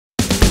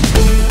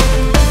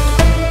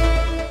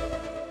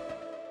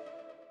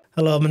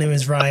Hello, my name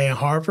is Ryan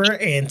Harper,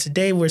 and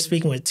today we're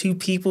speaking with two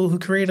people who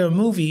created a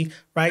movie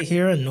right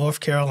here in North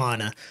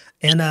Carolina.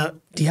 And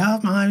do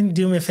y'all mind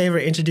doing me a favor,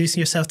 introducing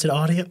yourself to the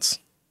audience?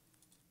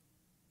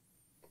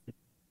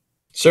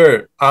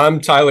 Sure. I'm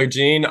Tyler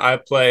Jean. I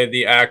play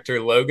the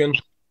actor Logan.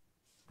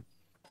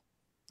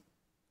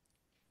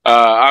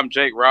 I'm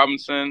Jake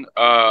Robinson.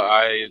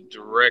 I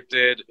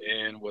directed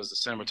and was the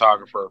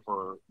cinematographer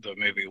for the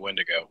movie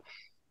Wendigo.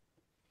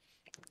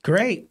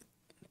 Great,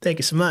 thank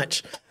you so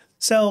much.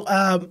 So,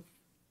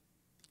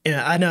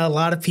 I know a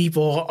lot of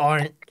people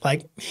aren't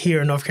like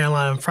here in North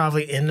Carolina,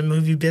 probably in the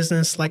movie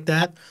business like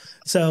that.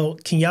 So,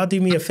 can y'all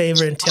do me a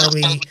favor and tell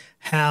me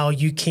how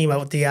you came up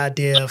with the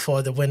idea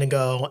for the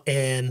Wendigo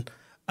and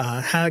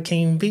how it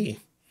came to be?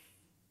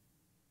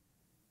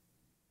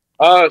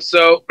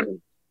 So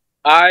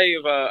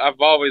I've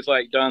always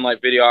done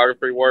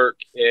videography work,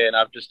 and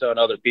I've just done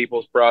other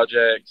people's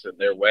projects and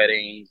their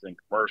weddings and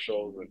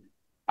commercials, and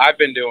I've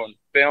been doing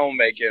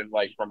filmmaking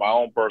for my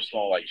own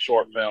personal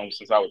short films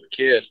since I was a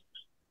kid.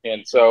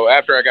 And so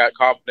after I got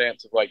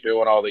confidence of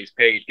doing all these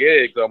paid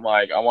gigs, I'm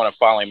like, I want to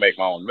finally make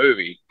my own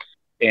movie.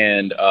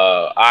 And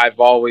I've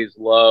always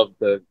loved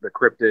the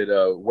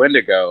cryptid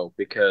Wendigo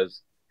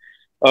because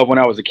when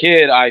I was a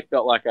kid, I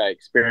felt like I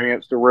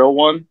experienced a real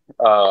one.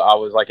 I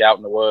was out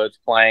in the woods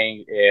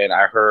playing, and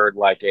I heard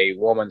a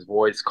woman's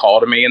voice call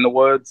to me in the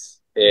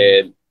woods.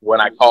 And when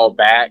I called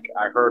back,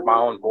 I heard my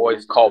own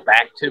voice call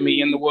back to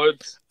me in the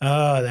woods.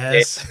 Oh, And,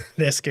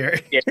 that's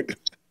scary. yeah,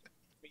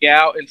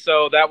 out. And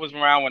so that was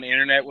around when the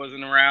internet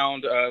wasn't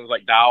around. It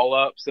was dial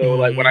up. So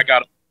when Hmm. I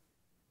got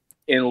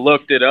and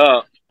looked it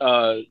up,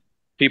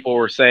 people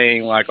were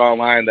saying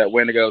online that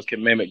Wendigos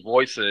can mimic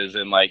voices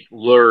and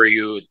lure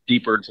you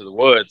deeper into the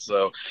woods.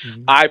 So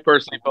Hmm. I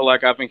personally feel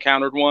like I've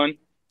encountered one.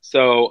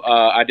 So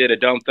I did a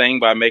dumb thing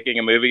by making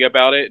a movie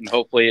about it, and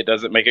hopefully it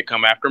doesn't make it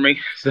come after me.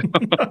 So,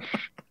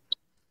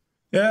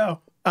 Yeah.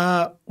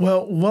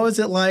 Well, what was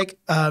it like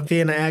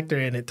being an actor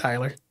in it,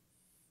 Tyler?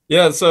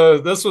 Yeah, so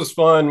this was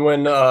fun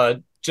when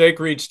Jake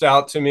reached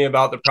out to me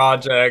about the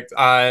project.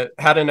 I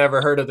hadn't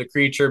ever heard of the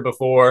creature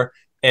before,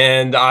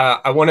 and I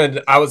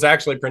was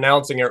actually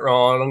pronouncing it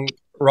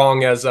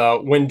wrong as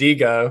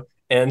Wendigo.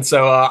 And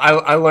so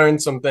I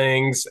learned some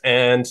things,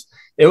 and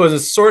it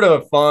was sort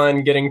of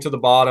fun getting to the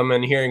bottom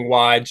and hearing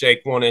why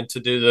Jake wanted to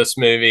do this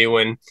movie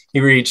when he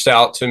reached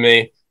out to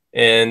me.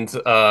 And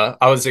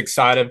I was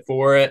excited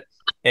for it.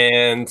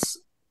 And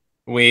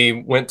we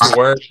went to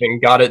work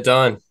and got it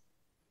done.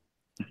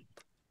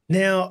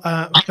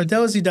 Now, for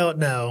those who don't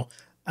know,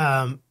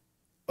 um,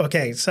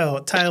 okay, so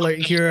Tyler,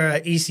 you're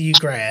a ECU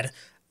grad.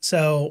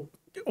 So,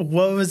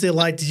 what was it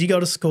like? Did you go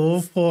to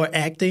school for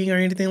acting or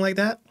anything like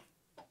that?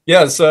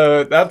 Yeah,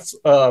 so that's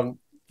a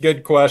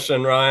good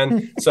question,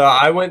 Ryan. So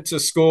I went to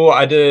school.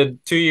 I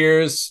did 2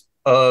 years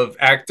of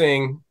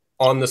acting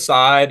on the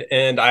side,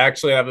 and I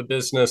actually have a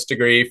business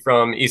degree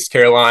from East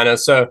Carolina.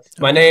 So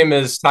my Okay. name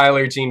is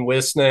Tyler Jean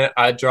Wisnett.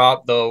 I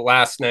dropped the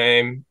last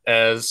name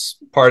as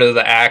part of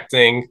the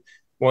acting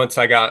once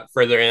I got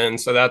further in.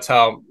 So that's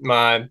how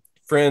my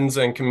friends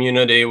and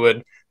community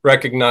would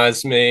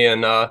recognize me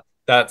in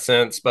that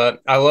sense. But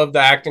I love the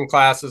acting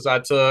classes I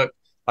took.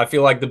 I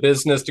feel like the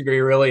business degree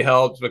really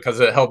helps because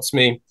it helps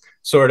me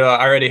sort of,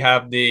 I already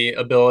have the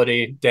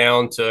ability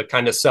down to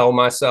kind of sell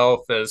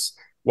myself as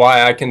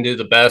why I can do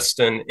the best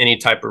in any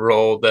type of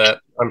role that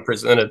I'm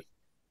presented.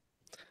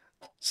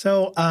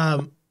 So,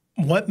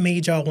 what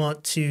made y'all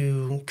want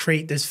to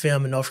create this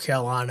film in North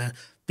Carolina?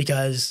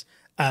 Because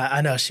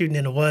I know shooting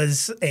in the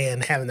woods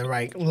and having the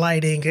right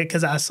lighting.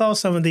 Because I saw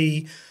some of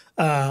the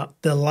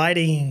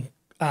lighting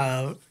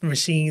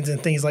machines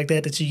and things like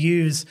that that you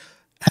use.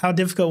 How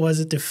difficult was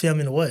it to film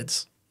in the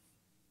woods?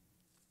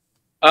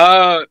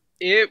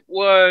 it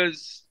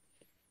was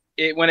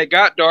it when it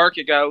got dark,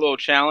 it got a little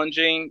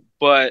challenging,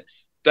 but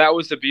that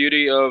was the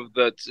beauty of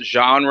the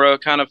genre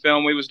kind of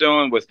film we was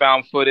doing with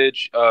found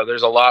footage.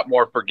 There's a lot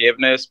more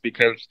forgiveness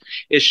because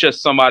it's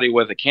just somebody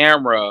with a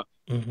camera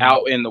Hmm.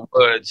 out in the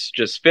woods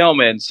just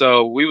filming.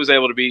 So we was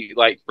able to be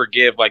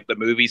forgive the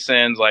movie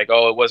sins,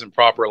 oh, it wasn't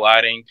proper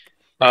lighting.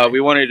 Right.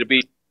 We wanted it to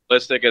be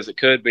realistic as it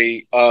could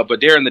be, but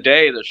during the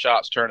day the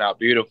shots turned out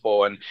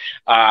beautiful. And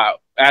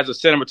as a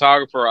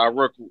cinematographer,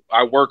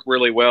 I work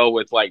really well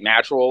with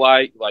natural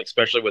light,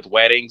 especially with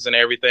weddings and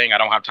everything. I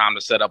don't have time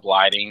to set up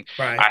lighting.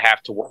 Right. I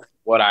have to work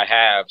what I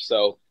have.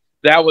 So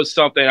that was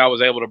something I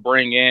was able to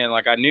bring in.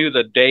 I knew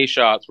the day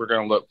shots were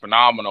going to look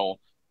phenomenal.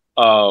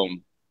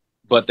 Um,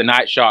 but the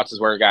night shots is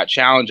where it got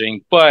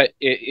challenging, but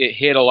it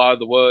hit a lot of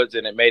the woods,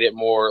 and it made it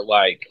more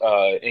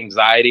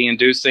anxiety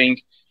inducing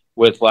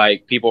with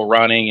people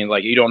running,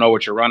 and you don't know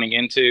what you're running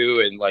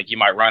into, and you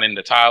might run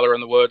into Tyler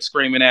in the woods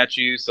screaming at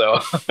you. So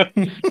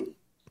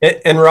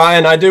And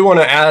Ryan, I do want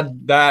to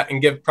add that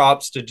and give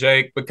props to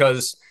Jake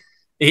because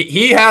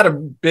he had a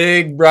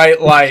big bright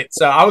light.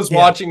 So I was Yeah.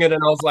 watching it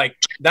and I was like,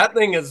 that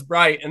thing is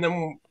bright. And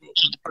then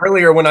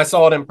earlier when I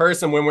saw it in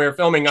person when we were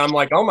filming, I'm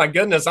like, oh my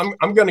goodness,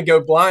 I'm going to go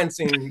blind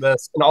seeing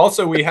this. And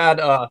also we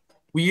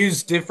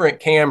used different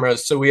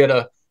cameras. So we had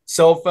a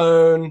cell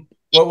phone,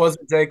 what was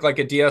it, Jake? Like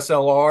a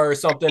DSLR or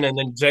something, and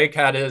then Jake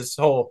had his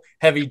whole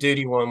heavy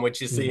duty one,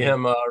 which you see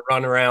him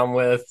run around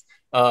with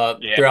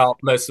throughout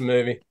most of the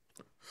movie.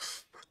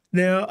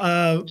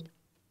 Now,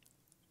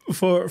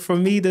 for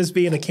me, this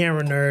being a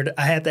camera nerd,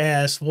 I had to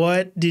ask,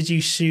 what did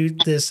you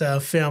shoot this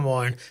film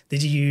on?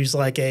 Did you use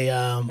like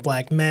a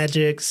Black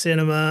Magic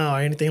Cinema or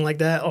anything like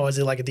that, or is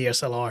it like a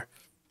DSLR?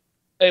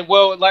 And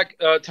well,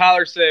 like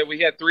Tyler said, we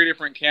had 3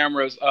 different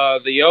cameras.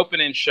 The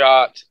opening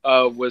shot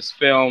was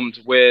filmed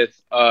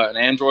with an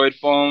Android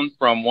phone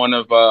from one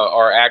of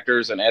our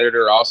actors and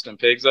editor, Austin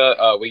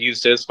Pigza. We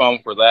used his phone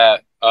for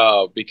that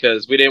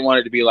because we didn't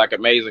want it to be like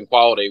amazing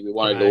quality. We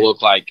wanted it to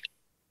look like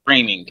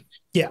streaming.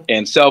 Yeah.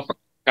 And cell phone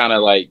kind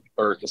of like,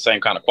 or the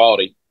same kind of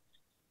quality.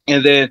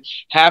 And then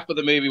half of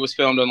the movie was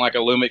filmed on like a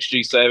Lumix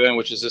G7,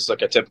 which is just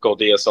like a typical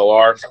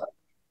DSLR.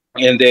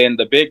 And then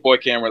the big boy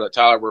camera that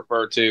Tyler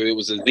referred to, it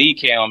was a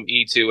Z-Cam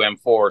E2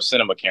 M4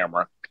 cinema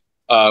camera.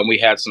 We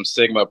had some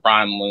Sigma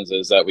prime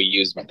lenses that we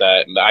used with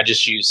that. And I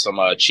just used some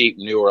cheap,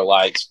 newer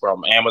lights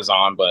from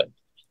Amazon. But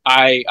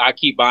I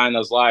keep buying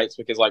those lights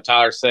because, like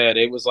Tyler said,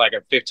 it was like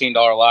a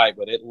 $15 light,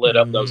 but it lit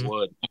up those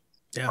woods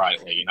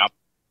brightly, you know?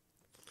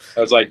 I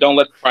was like, don't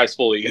let the price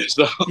fool you.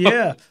 So.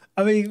 Yeah.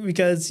 I mean,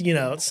 because, you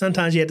know,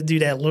 sometimes you have to do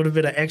that little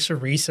bit of extra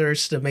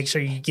research to make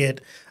sure you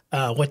get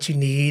what you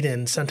need,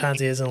 and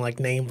sometimes it isn't like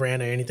name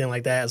brand or anything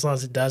like that. As long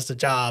as it does the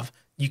job,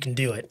 you can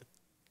do it.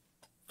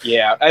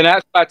 Yeah, and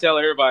that's what I tell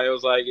everybody. It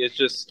was like, it's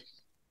just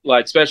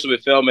like, especially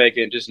with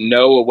filmmaking, just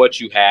know what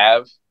you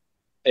have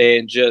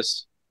and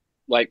just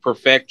like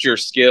perfect your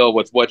skill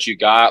with what you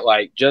got.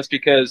 Like, just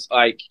because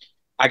like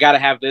I got to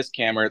have this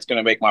camera, it's going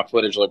to make my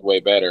footage look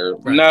way better.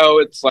 Right. No,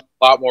 it's like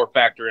a lot more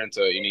factor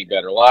into it. You need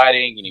better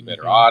lighting, you need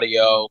better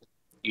audio.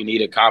 You need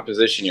to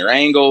composition your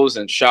angles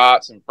and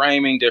shots and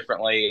framing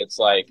differently. It's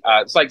like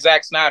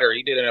Zack Snyder.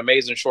 He did an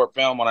amazing short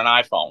film on an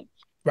iPhone.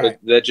 Right.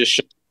 That just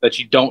shows that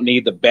you don't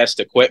need the best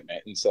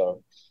equipment. And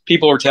so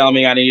people were telling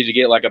me I needed to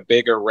get like a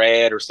bigger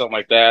red or something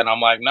like that. And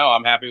I'm like, no,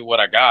 I'm happy with what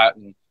I got.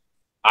 And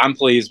I'm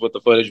pleased with the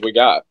footage we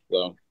got.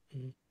 So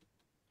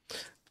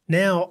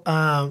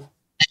now,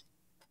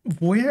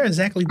 where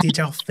exactly did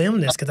y'all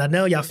film this? Because I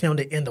know y'all filmed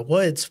it in the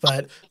woods,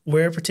 but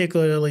where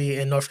particularly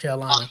in North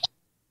Carolina?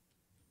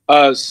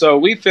 So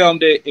we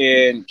filmed it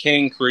in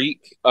King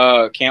Creek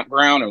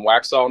Campground in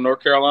Waxhaw,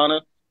 North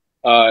Carolina.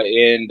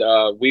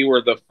 And we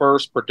were the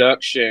first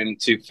production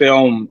to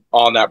film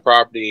on that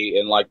property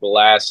in like the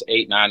last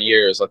 8-9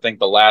 years. I think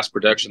the last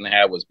production they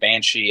had was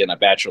Banshee and a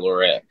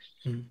Bachelorette.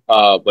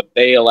 But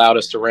they allowed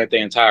us to rent the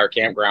entire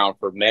campground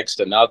for next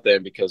to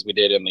nothing because we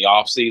did it in the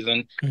off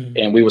season.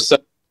 And we were such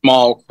a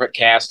small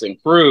cast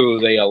and crew,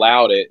 they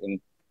allowed it.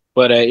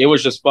 But it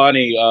was just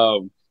funny.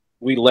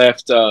 We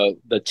left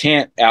the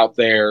tent out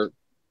there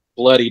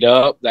bloodied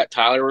up that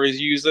Tyler was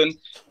using,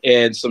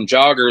 and some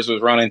joggers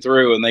was running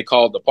through, and they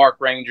called the park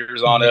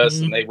rangers on us,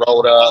 and they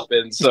rolled up.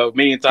 And so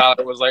me and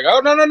Tyler was like,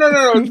 oh, no,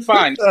 it's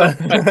fine.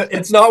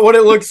 It's not what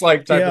it looks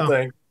like type of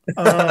thing.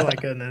 Oh, my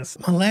goodness.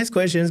 My last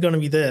question is going to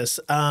be this.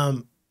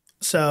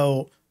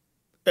 So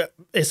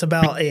it's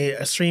about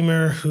a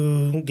streamer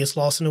who gets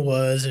lost in the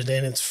woods, and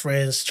then his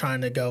friends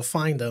trying to go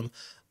find them.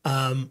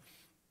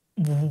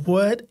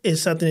 What is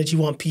something that you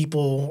want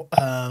people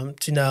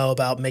to know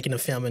about making a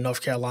film in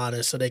North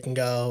Carolina so they can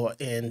go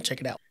and check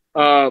it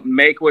out?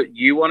 Make what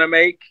you want to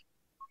make,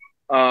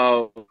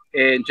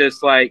 and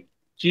just like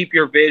keep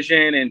your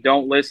vision and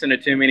don't listen to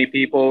too many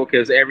people,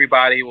 because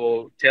everybody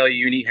will tell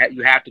you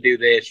you have to do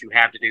this, you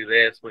have to do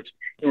this, which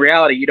in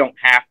reality you don't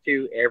have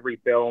to. Every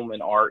film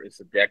and art is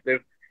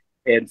subjective,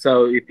 and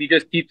so if you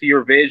just keep to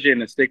your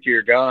vision and stick to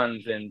your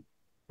guns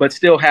but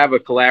still have a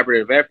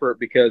collaborative effort,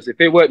 because if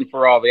it wasn't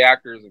for all the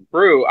actors and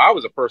crew, I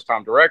was a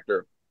first-time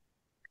director,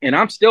 and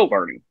I'm still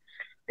learning.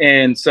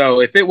 And so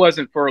if it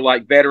wasn't for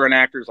like veteran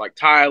actors like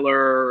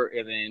Tyler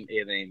and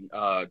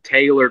then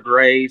Taylor,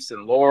 Grace,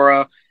 and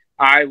Laura,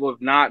 I would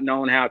have not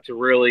known how to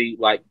really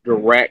like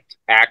direct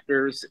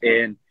actors.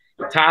 And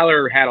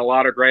Tyler had a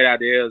lot of great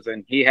ideas,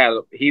 and he had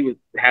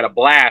a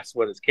blast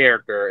with his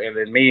character. And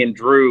then me and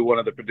Drew, one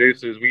of the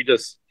producers, we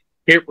just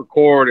hit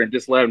record and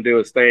just let him do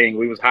his thing.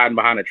 We was hiding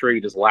behind a tree,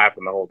 just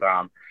laughing the whole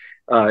time.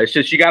 It's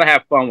just, you got to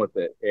have fun with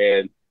it.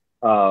 And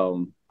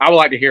I would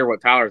like to hear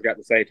what Tyler's got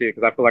to say too,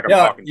 because I feel like I'm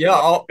talking. Yeah,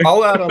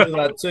 I'll add on to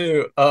that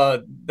too.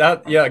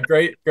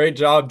 Great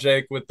job,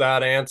 Jake, with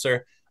that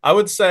answer. I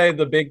would say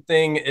the big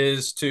thing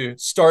is to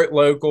start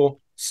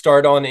local,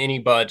 start on any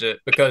budget,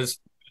 because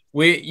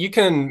you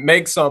can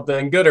make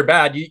something good or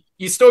bad.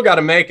 You still got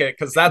to make it,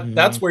 because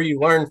that's where you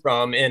learn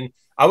from. And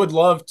I would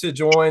love to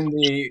join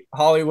the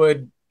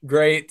Hollywood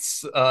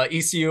greats,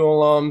 ECU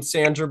alum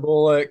Sandra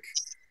Bullock,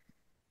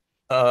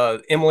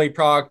 Emily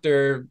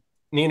Proctor,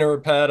 Nina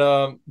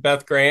Rapetta,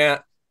 Beth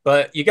Grant,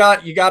 but you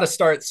got to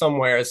start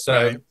somewhere.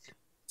 So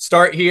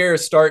start here,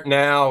 start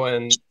now,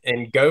 and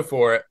go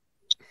for it.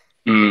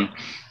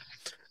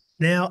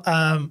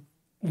 Now,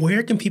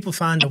 where can people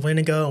find the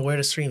Wendigo and where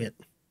to stream it?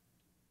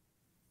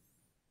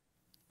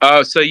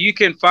 So you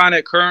can find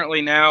it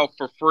currently now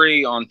for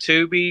free on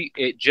Tubi.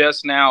 It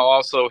just now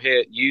also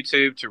hit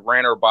YouTube to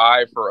rent or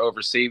buy for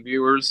overseas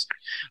viewers.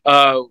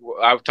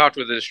 I've talked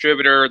with the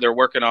distributor. They're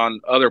working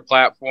on other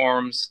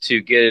platforms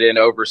to get it in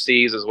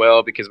overseas as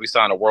well because we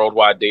signed a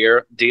worldwide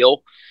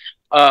deal.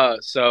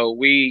 So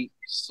we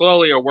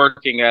slowly are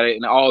working at it,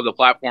 and all of the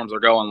platforms are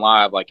going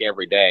live like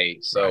every day.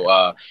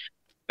 So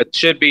it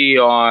should be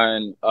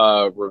on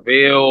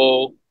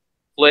Reveal,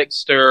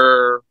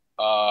 Flickster,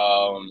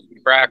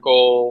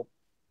 Crackle,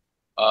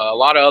 a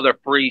lot of other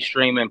free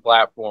streaming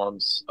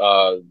platforms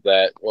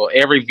that, well,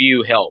 every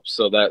view helps.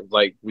 So that,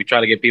 like, we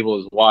try to get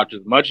people to watch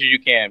as much as you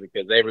can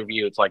because every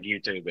view, it's like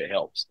YouTube, it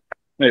helps.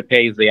 It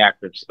pays the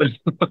actors.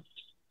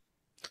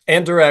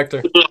 And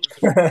director.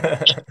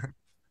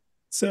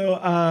 So,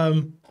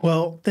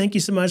 well, thank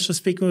you so much for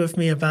speaking with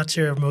me about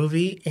your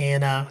movie,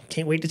 and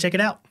can't wait to check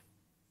it out.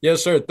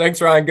 Yes, sir.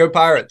 Thanks, Ryan. Go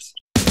Pirates.